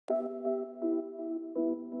Call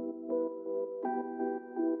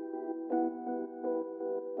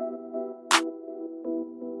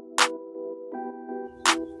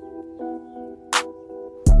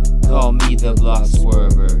me the block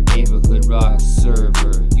swerver, neighborhood rock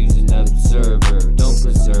server, use an observer, don't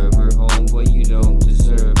preserve her, homeboy, you don't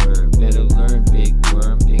deserve her. Better learn, big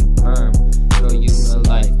worm, big perm, throw you a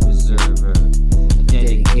life preserver. A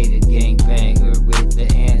dedicated gangbanger with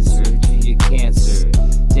the answer to your cancer.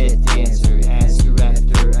 Death dancer, ask her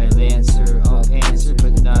after I lancer, all pantser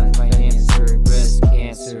but not financer. Breast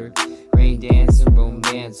cancer, rain dancer,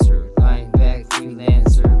 romancer, lying back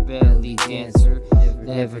freelancer, belly dancer,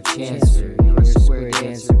 never chancer. You're a square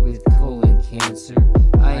dancer with colon cancer.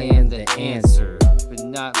 I am the answer, but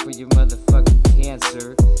not for your motherfucking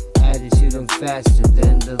cancer. Attitude, I'm faster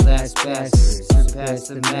than the last bastard, surpass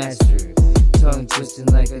the master. Tongue twisting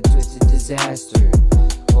like a twisted disaster,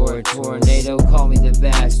 or a tornado, call me the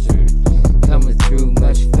bastard. Coming through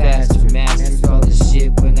much faster, mastered all the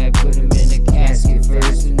shit when I put him in a casket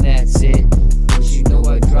first, and that's it. But you know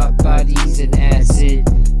I drop bodies in acid.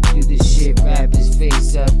 Do the shit, wrap his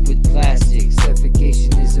face up with plastic.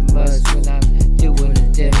 Suffocation is a must when I'm doing a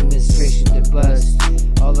demonstration to bust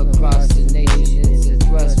all across the nation. It's a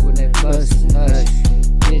thrust when I bust and hush.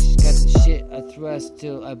 Bitch, got the shit I thrust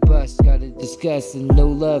till I bust. Gotta discuss and no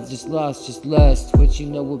love, just lost, just lust. What you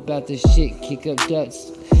know about this shit, kick up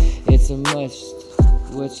dust, it's a must.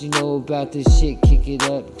 What you know about this shit, kick it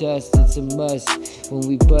up dust, it's a must. When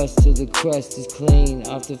we bust till the crust is clean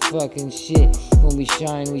off the fucking shit. When we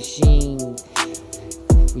shine, we sheen,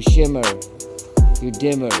 we shimmer. You're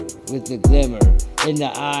dimmer with the glimmer in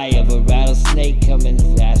the eye of a rattlesnake, coming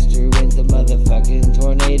faster with the motherfucking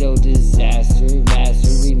tornado disaster. Master,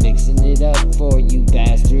 remixing it up for you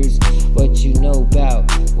bastards. What you know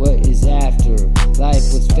about what is after life,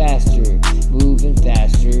 what's faster, moving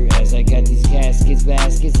faster. As I got these caskets,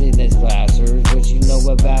 baskets in this blasters. What you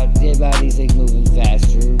know about dead bodies, like moving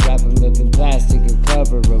faster. Wrap them up in plastic or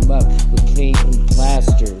cover them up with paint and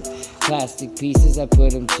plaster. Plastic pieces, I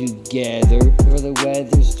put them together. For the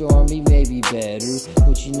weather stormy, maybe better.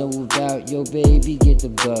 What you know about yo baby, get the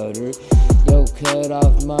butter. Yo, cut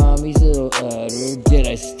off mommy's little udder. Did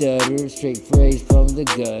I stutter? Straight phrase from the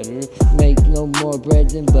gutter. Make no more bread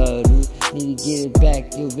than butter. Need to get it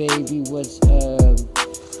back, yo baby, what's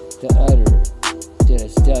the udder? Did I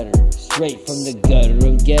stutter? Straight from the gutter.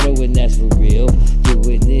 I'm ghetto and that's for real.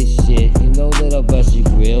 Doing this shit, you know that I'll bust your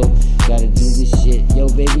grill. Gotta do this shit, yo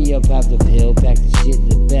baby, I'll pop the pill. Pack the shit in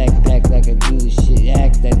the backpack like I do this shit.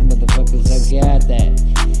 Act that motherfuckers, I got that.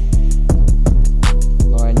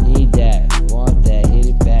 Or I need that, want that, hit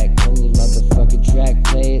it back. From the motherfucking track,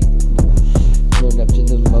 play it. Turn up to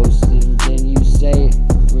the most and then you say it.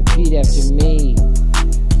 Repeat after me.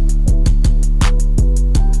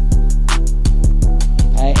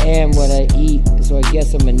 I am what I eat, so I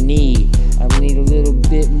guess I'm a need. I need a little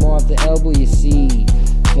bit more off the elbow, you see.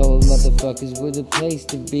 Told motherfuckers we're the place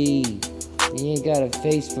to be. You ain't got a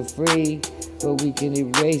face for free, but we can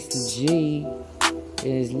erase the G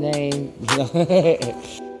in his name.